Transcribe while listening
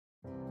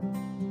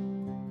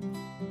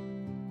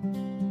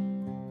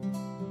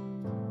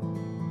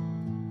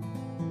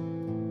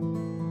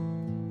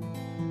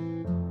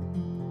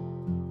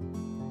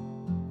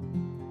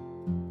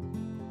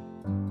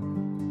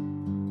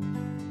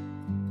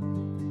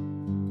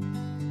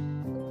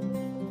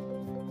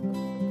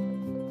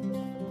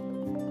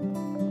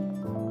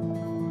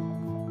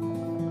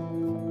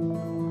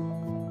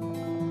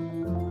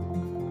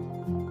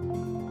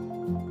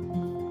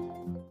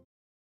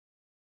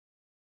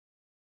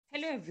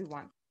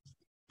everyone.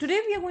 Today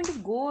we are going to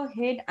go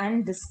ahead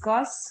and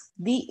discuss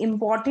the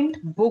important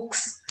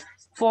books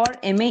for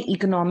MA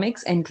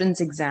Economics entrance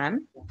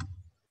exam.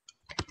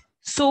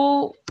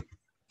 So,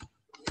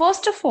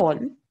 first of all,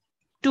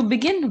 to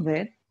begin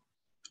with,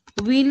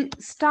 we'll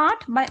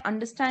start by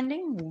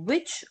understanding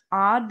which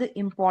are the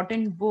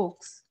important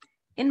books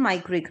in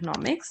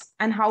microeconomics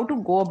and how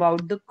to go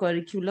about the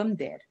curriculum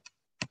there.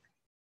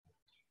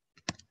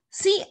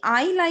 See,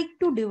 I like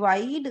to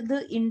divide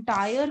the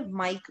entire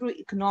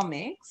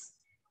microeconomics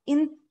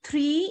in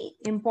three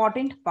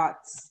important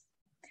parts.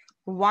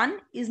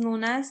 One is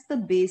known as the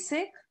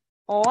basic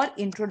or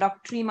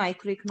introductory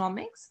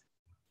microeconomics.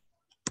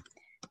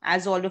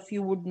 As all of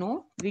you would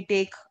know, we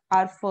take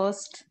our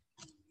first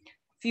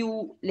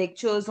few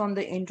lectures on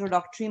the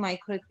introductory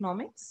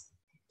microeconomics.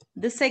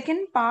 The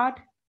second part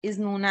is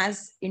known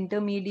as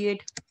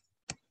intermediate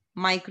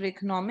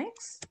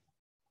microeconomics.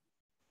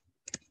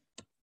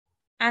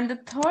 And the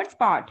third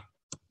part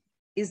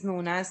is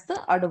known as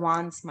the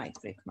advanced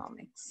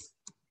microeconomics.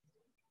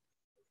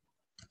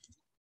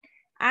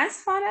 As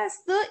far as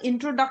the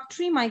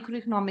introductory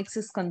microeconomics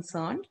is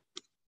concerned,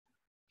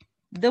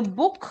 the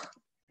book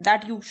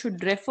that you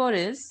should refer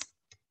is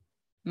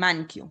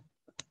Mankiw.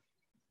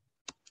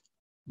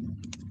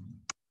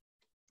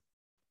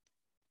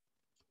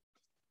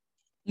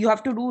 You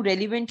have to do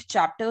relevant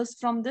chapters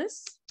from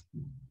this.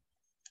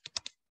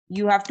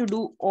 You have to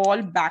do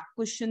all back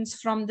questions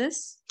from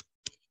this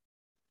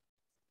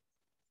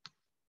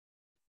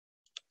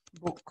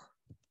book.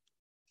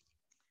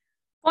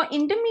 For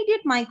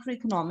intermediate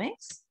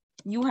microeconomics,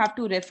 you have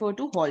to refer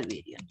to Hal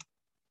Varian.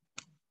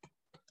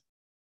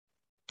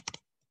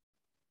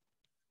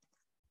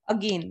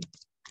 Again,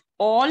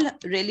 all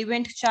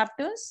relevant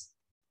chapters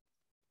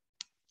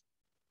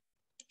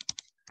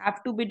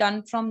have to be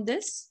done from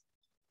this.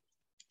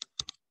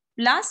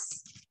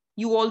 Plus,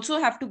 you also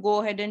have to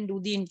go ahead and do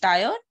the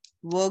entire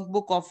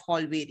workbook of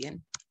Hal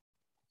Varian.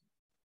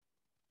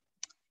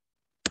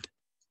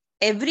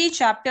 Every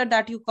chapter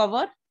that you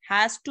cover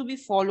has to be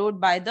followed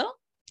by the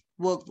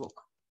workbook.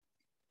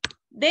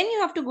 Then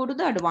you have to go to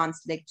the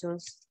advanced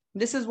lectures.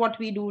 This is what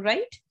we do,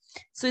 right?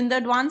 So in the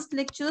advanced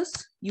lectures,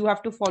 you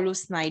have to follow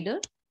Snyder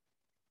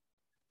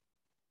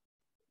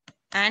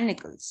and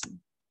Nicholson.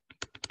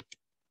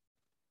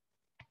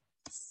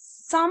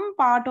 Some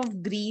part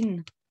of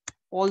Green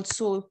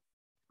also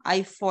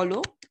I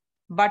follow,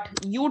 but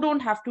you don't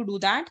have to do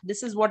that.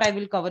 This is what I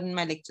will cover in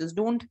my lectures.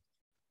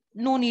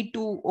 No need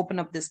to open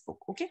up this book,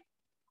 okay?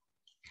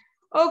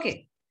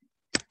 Okay.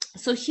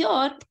 So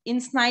here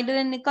in Snyder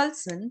and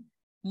Nicholson,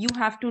 you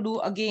have to do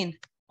again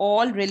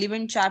all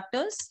relevant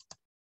chapters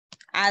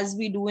as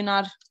we do in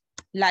our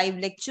live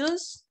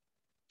lectures.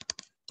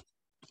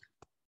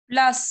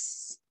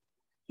 Plus,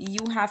 you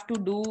have to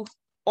do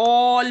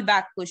all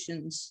back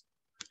questions.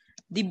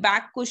 The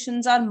back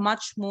questions are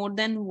much more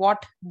than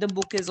what the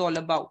book is all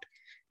about.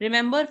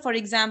 Remember, for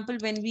example,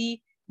 when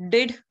we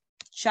did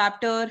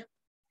chapter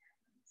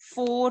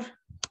 4,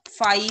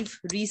 5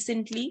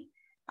 recently,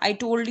 I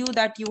told you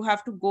that you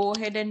have to go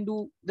ahead and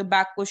do the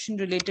back question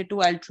related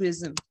to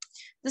altruism.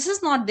 This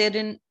is not there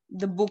in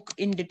the book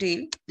in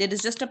detail. There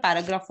is just a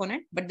paragraph on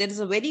it, but there is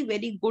a very,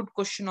 very good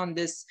question on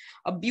this.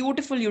 A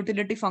beautiful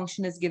utility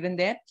function is given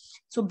there.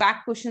 So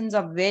back questions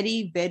are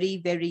very, very,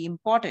 very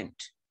important.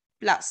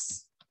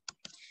 Plus,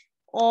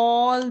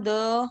 all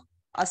the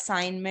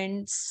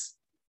assignments,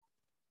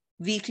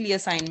 weekly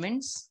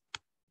assignments,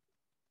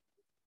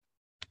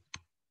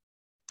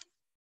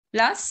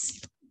 plus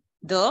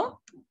the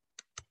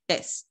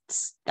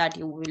tests that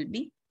you will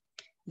be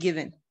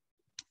given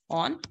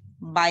on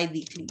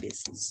bi-weekly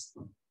basis.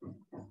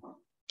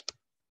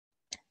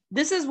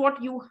 This is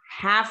what you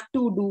have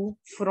to do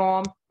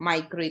from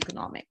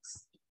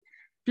microeconomics.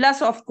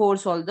 Plus, of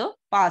course, all the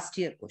past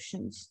year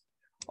questions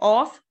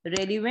of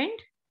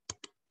relevant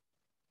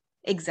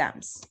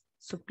exams.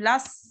 So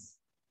plus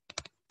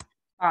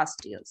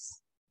past year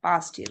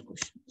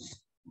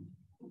questions.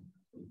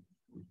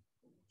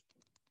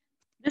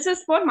 This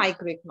is for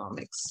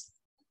microeconomics.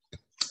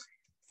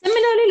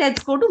 Similarly,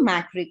 let's go to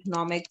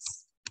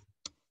macroeconomics.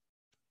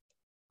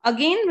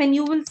 Again, when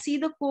you will see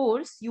the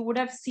course, you would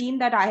have seen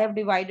that I have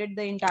divided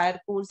the entire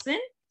course in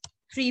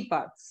 3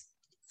 parts.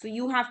 So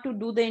you have to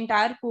do the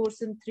entire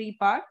course in 3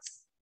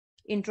 parts.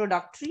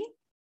 Introductory,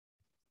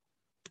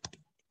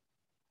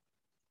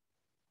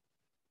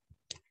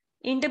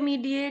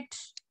 intermediate,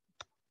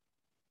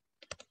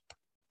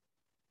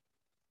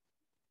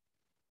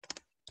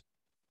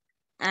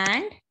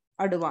 and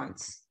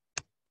advanced.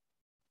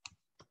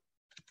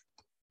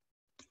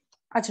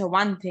 Achha,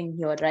 one thing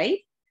here, right?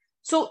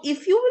 So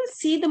if you will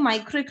see the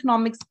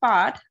microeconomics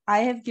part,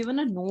 I have given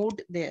a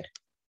note there.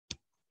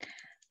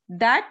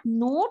 That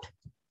note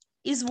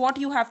is what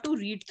you have to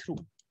read through.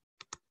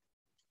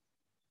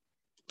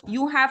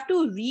 You have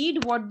to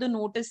read what the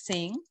note is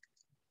saying.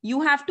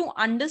 You have to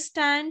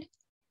understand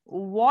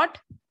what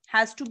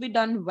has to be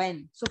done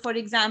when. So for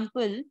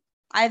example,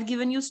 I have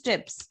given you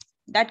steps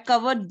that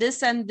cover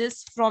this and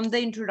this from the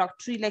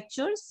introductory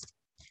lectures.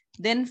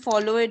 then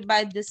follow it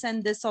by this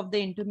and this of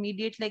the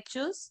intermediate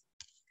lectures,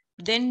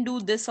 then do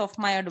this of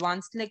my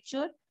advanced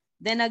lecture,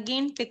 then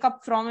again pick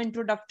up from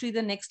introductory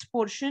the next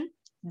portion,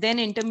 then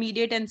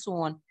intermediate and so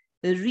on.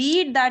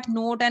 Read that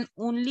note and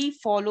only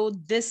follow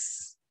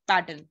this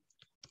pattern.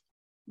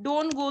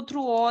 Don't go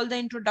through all the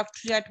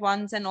introductory at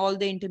once and all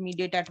the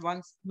intermediate at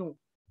once. No,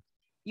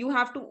 you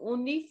have to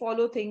only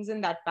follow things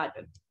in that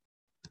pattern.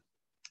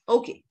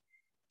 Okay,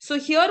 so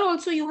here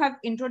also you have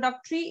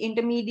introductory,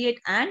 intermediate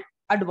and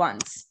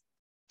advanced.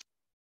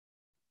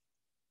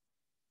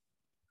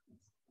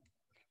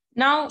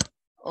 Now,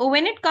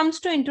 when it comes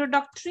to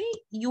introductory,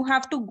 you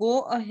have to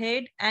go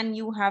ahead and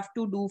you have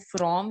to do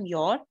from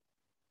your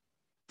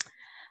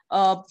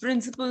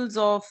principles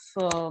of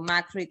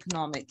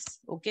macroeconomics.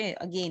 Okay,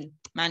 again,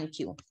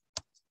 Mankiw.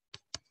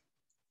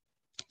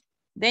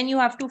 Then you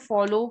have to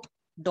follow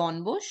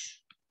Dornbusch.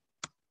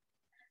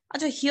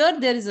 Achha, here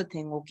there is a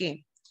thing,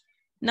 okay.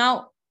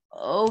 Now,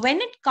 when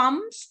it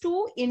comes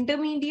to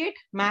intermediate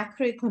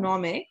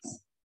macroeconomics,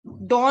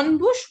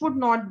 Dornbusch would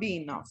not be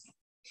enough.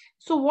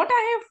 So what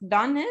I have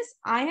done is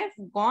I have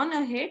gone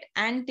ahead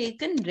and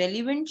taken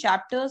relevant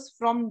chapters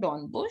from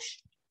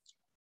Dornbusch.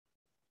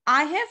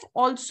 I have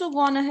also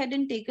gone ahead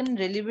and taken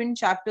relevant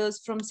chapters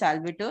from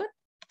Salvatore,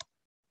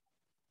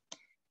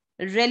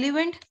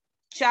 relevant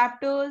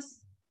chapters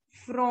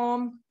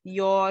from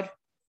your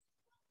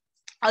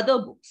other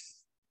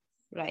books,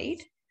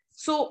 right?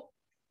 So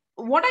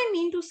what I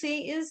mean to say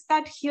is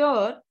that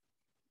here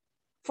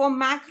for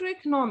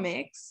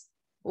macroeconomics,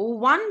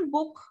 one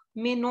book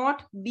may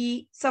not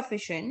be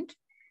sufficient.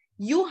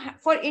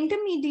 For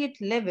intermediate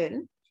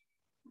level,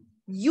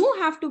 you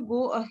have to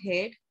go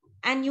ahead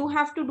and you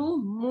have to do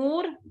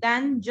more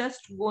than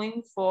just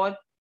going for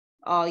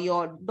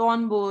your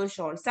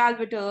Dornbusch or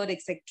Salvatore,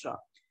 etc.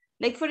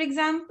 Like for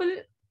example,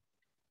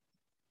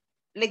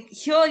 like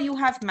here you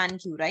have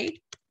Mankiw,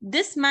 right?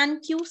 This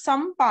Mankiw,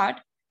 some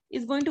part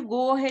is going to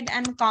go ahead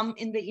and come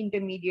in the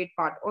intermediate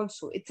part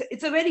also.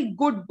 It's a very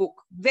good book,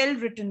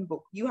 well-written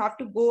book. You have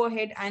to go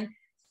ahead and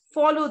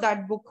follow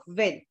that book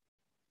well,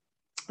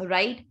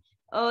 right?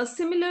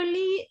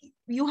 Similarly,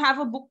 you have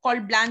a book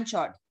called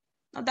Blanchard.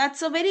 Now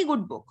that's a very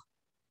good book,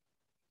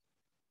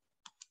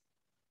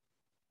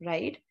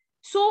 right?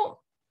 So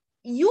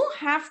you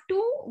have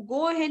to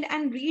go ahead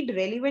and read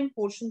relevant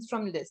portions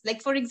from this.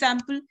 Like for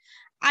example,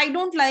 I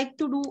don't like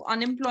to do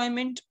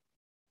unemployment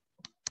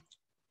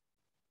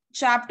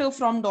chapter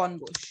from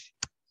Dornbusch.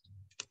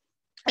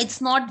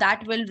 It's not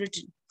that well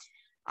written.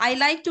 I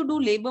like to do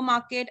labor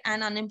market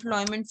and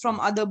unemployment from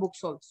other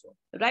books also,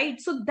 right?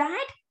 So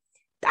that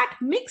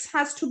mix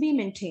has to be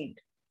maintained.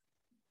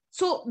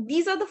 So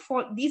these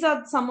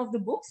are some of the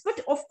books, but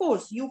of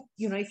course, you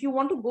know, if you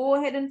want to go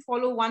ahead and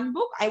follow one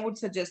book, I would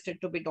suggest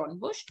it to be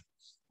Dornbusch.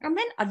 And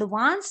then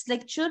advanced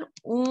lecture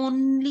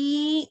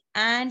only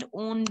and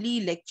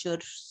only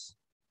lectures.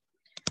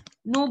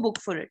 No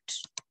book for it.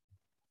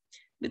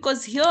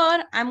 Because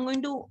here I'm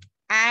going to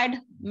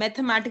add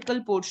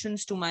mathematical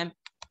portions to my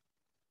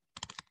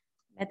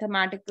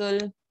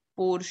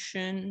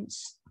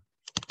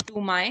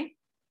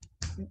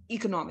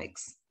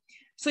economics.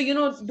 So, you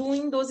know,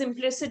 doing those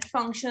implicit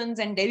functions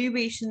and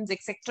derivations,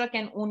 etc.,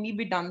 can only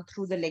be done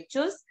through the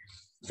lectures.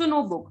 So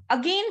no book.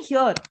 Again,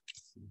 here,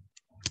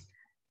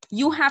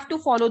 you have to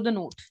follow the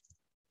note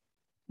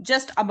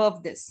just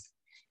above this.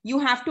 You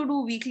have to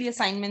do weekly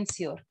assignments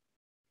here.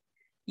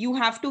 You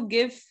have to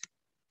give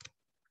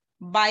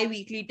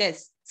bi-weekly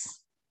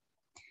tests.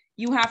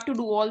 You have to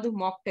do all the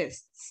mock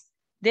tests.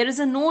 There is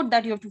a note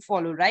that you have to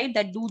follow, right?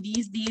 That do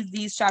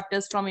these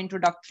chapters from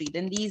introductory,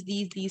 then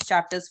these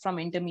chapters from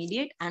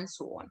intermediate, and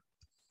so on.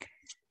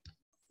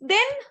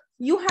 Then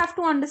you have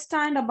to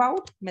understand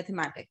about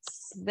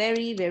mathematics.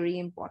 Very, very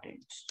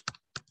important.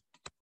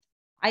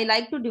 I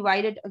like to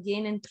divide it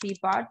again in 3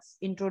 parts: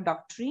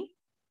 introductory,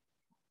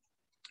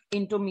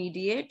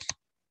 intermediate,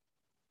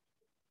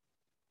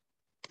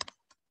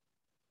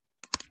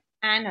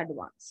 and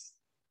advanced.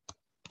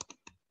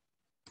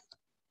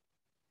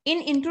 In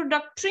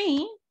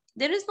introductory,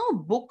 there is no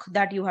book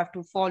that you have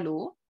to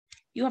follow.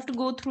 You have to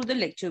go through the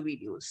lecture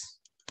videos.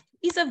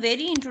 These are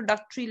very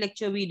introductory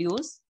lecture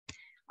videos.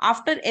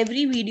 After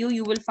every video,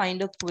 you will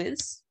find a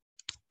quiz.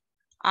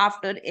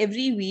 After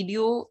every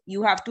video,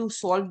 you have to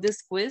solve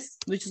this quiz,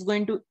 which is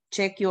going to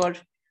check your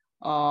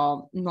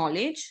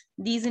knowledge.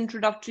 These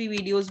introductory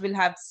videos will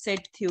have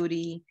set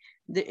theory.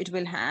 It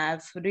will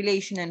have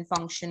relation and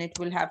function. It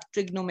will have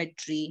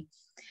trigonometry.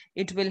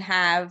 It will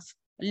have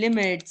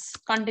limits,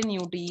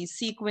 continuity,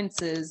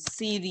 sequences,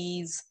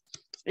 series.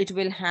 It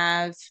will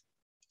have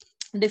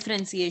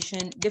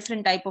differentiation,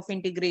 different type of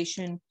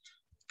integration,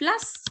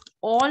 plus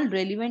all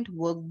relevant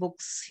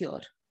workbooks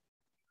here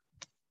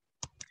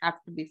have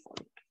to be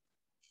followed.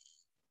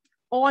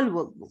 All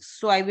workbooks.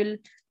 So I will,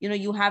 you know,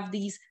 you have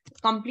these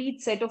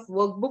complete set of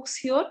workbooks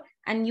here,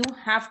 and you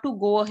have to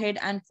go ahead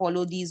and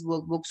follow these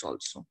workbooks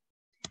also.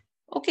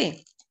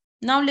 Okay,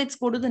 now let's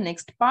go to the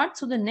next part.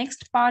 So the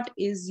next part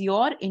is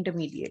your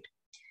intermediate.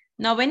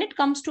 Now, when it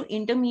comes to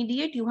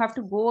intermediate, you have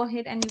to go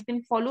ahead and you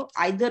can follow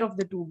either of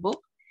the 2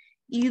 books.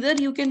 Either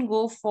you can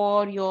go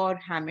for your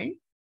Hammond,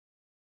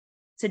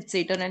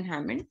 Saturn and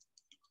Hammond,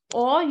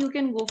 or you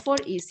can go for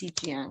AC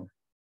Chiang.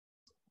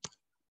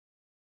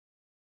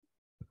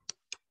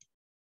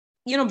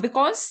 You know,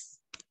 because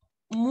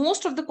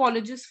most of the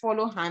colleges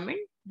follow Hammond,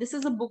 this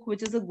is a book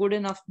which is a good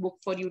enough book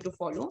for you to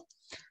follow.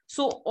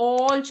 So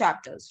all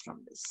chapters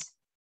from this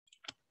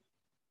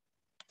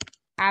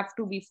have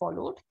to be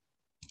followed.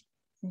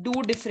 Do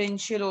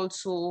differential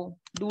also,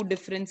 do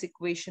difference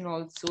equation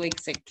also,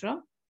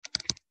 etc.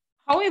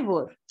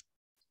 However,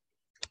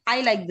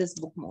 I like this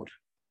book more.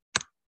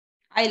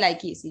 I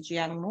like AC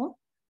Chiang more.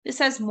 This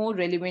has more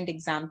relevant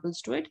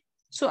examples to it.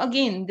 So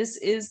again, this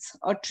is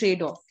a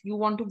trade-off. You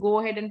want to go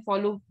ahead and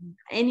follow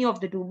any of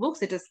the two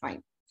books, it is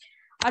fine.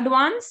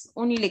 Advanced,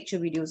 only lecture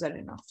videos are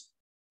enough.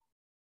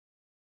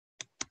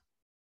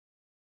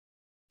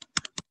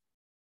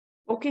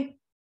 Okay.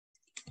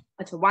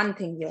 That's one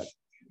thing here.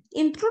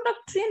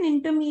 Introductory and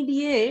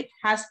intermediate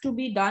has to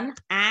be done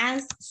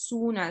as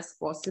soon as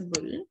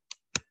possible,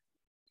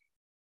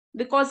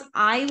 because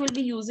I will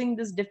be using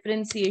this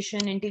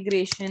differentiation,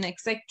 integration,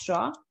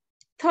 etc.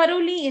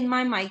 thoroughly in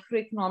my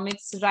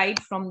microeconomics right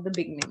from the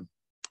beginning.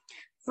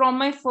 From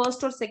my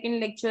first or second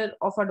lecture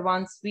of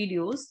advanced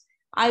videos,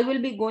 I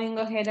will be going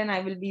ahead and I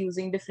will be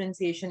using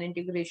differentiation,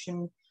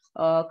 integration,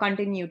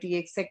 continuity,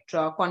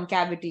 etc.,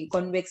 concavity,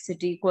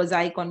 convexity,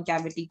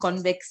 quasi-concavity,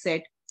 convex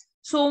set.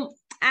 So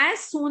as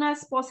soon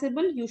as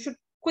possible, you should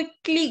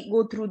quickly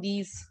go through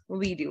these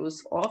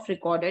videos of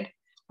recorded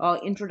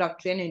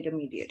introductory and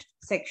intermediate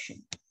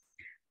section.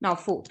 Now,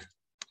 fourth,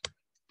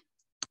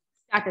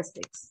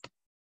 statistics.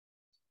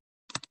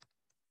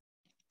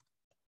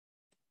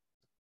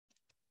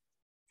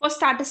 For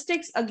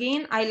statistics,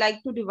 again, I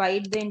like to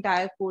divide the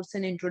entire course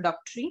in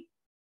introductory,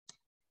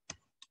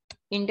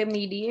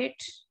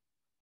 intermediate,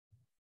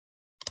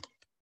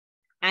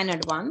 and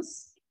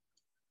advanced.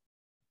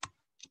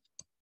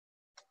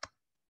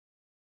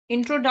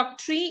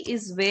 Introductory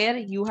is where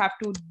you have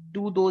to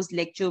do those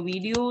lecture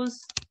videos.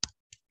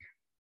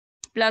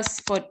 Plus,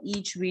 for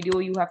each video,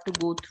 you have to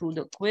go through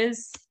the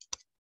quiz.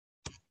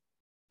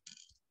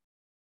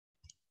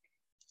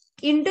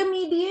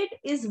 Intermediate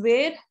is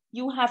where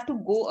you have to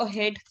go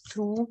ahead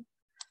through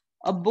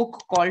a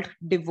book called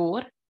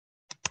DeVore.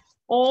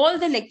 All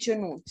the lecture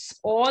notes,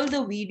 all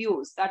the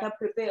videos that are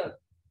prepared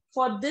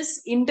for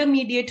this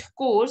intermediate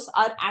course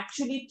are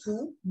actually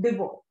through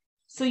DeVore.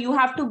 So you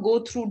have to go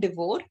through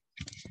DeVore.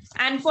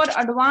 And for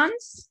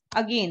advanced,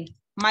 again,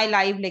 my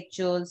live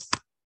lectures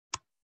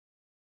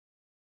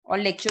or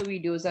lecture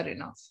videos are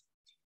enough.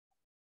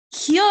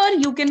 Here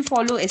you can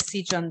follow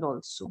SC Chand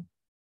also,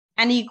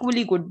 an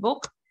equally good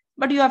book,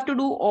 but you have to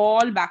do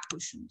all back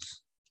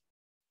questions.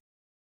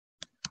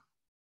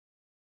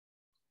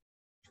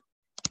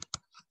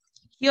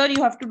 Here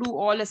you have to do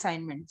all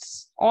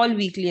assignments, all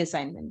weekly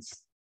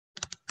assignments,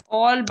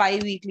 all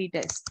bi-weekly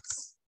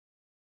tests.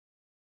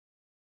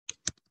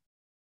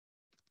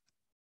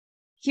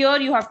 Here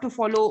you have to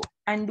follow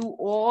and do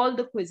all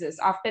the quizzes.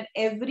 After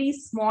every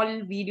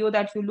small video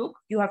that you look,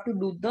 you have to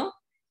do the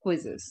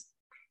quizzes.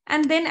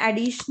 And then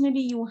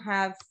additionally, you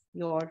have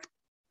your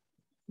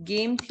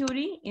game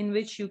theory, in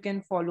which you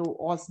can follow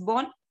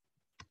Osborne.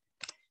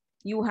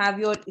 You have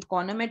your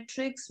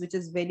econometrics, which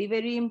is very,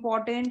 very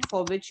important,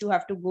 for which you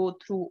have to go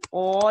through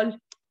all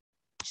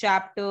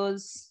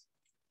chapters.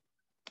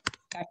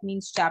 That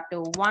means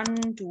chapter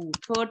 1 to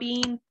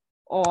 13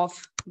 of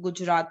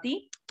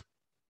Gujarati,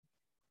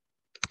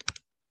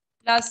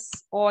 plus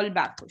all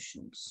back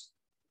questions.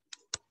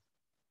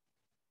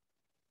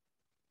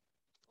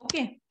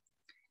 Okay.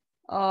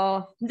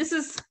 This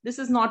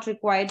is not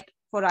required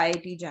for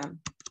IIT JAM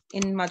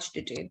in much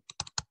detail.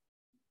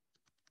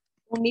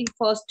 Only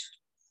first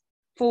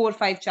 4 or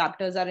 5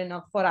 chapters are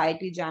enough for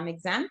IIT JAM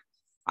exam.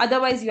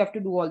 Otherwise, you have to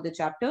do all the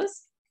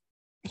chapters.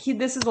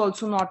 This is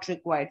also not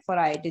required for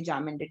IIT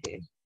JAM in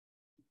detail.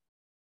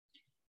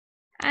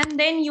 And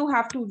then you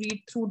have to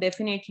read through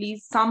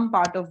definitely some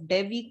part of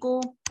Dev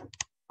Eco,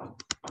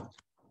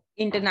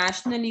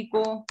 International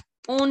Eco.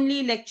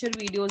 Only lecture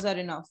videos are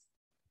enough.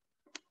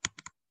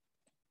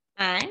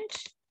 And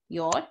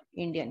your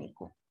Indian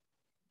Eco.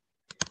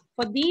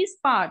 For these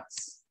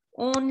parts,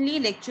 only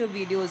lecture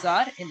videos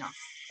are enough.